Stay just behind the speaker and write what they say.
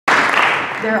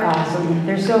They're awesome.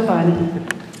 They're so fun.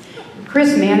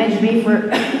 Chris managed me for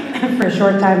for a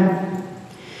short time,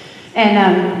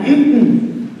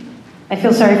 and I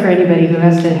feel sorry for anybody who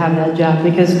has to have that job,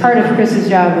 because part of Chris's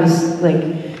job was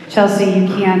like, Chelsea, you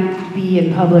can't be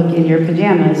in public in your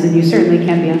pajamas, and you certainly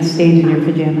can't be on stage in your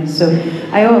pajamas. So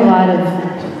I owe a lot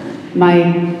of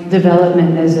my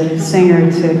development as a singer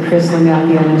to Chris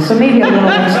Longacchiano. So maybe a little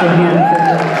extra hand for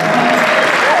that.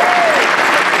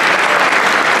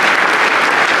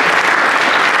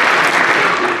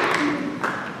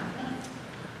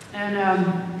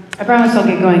 I promise I'll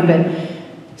get going, but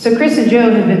so Chris and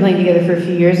Joe have been playing together for a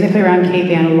few years. They play around Cape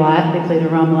Ann a lot. They play the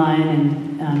Rum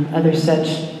Line and other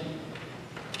such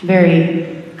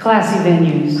very classy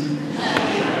venues.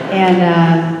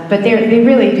 And but they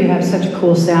really do have such a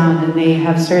cool sound, and they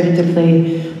have started to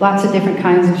play lots of different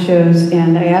kinds of shows.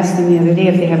 And I asked them the other day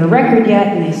if they have a record yet,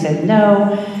 and they said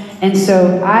no. And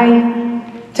so I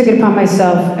took it upon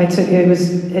myself. It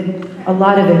was a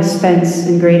lot of expense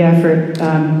and great effort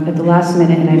at the last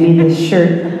minute, and I made this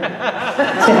shirt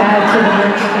to add to the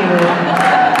merch table.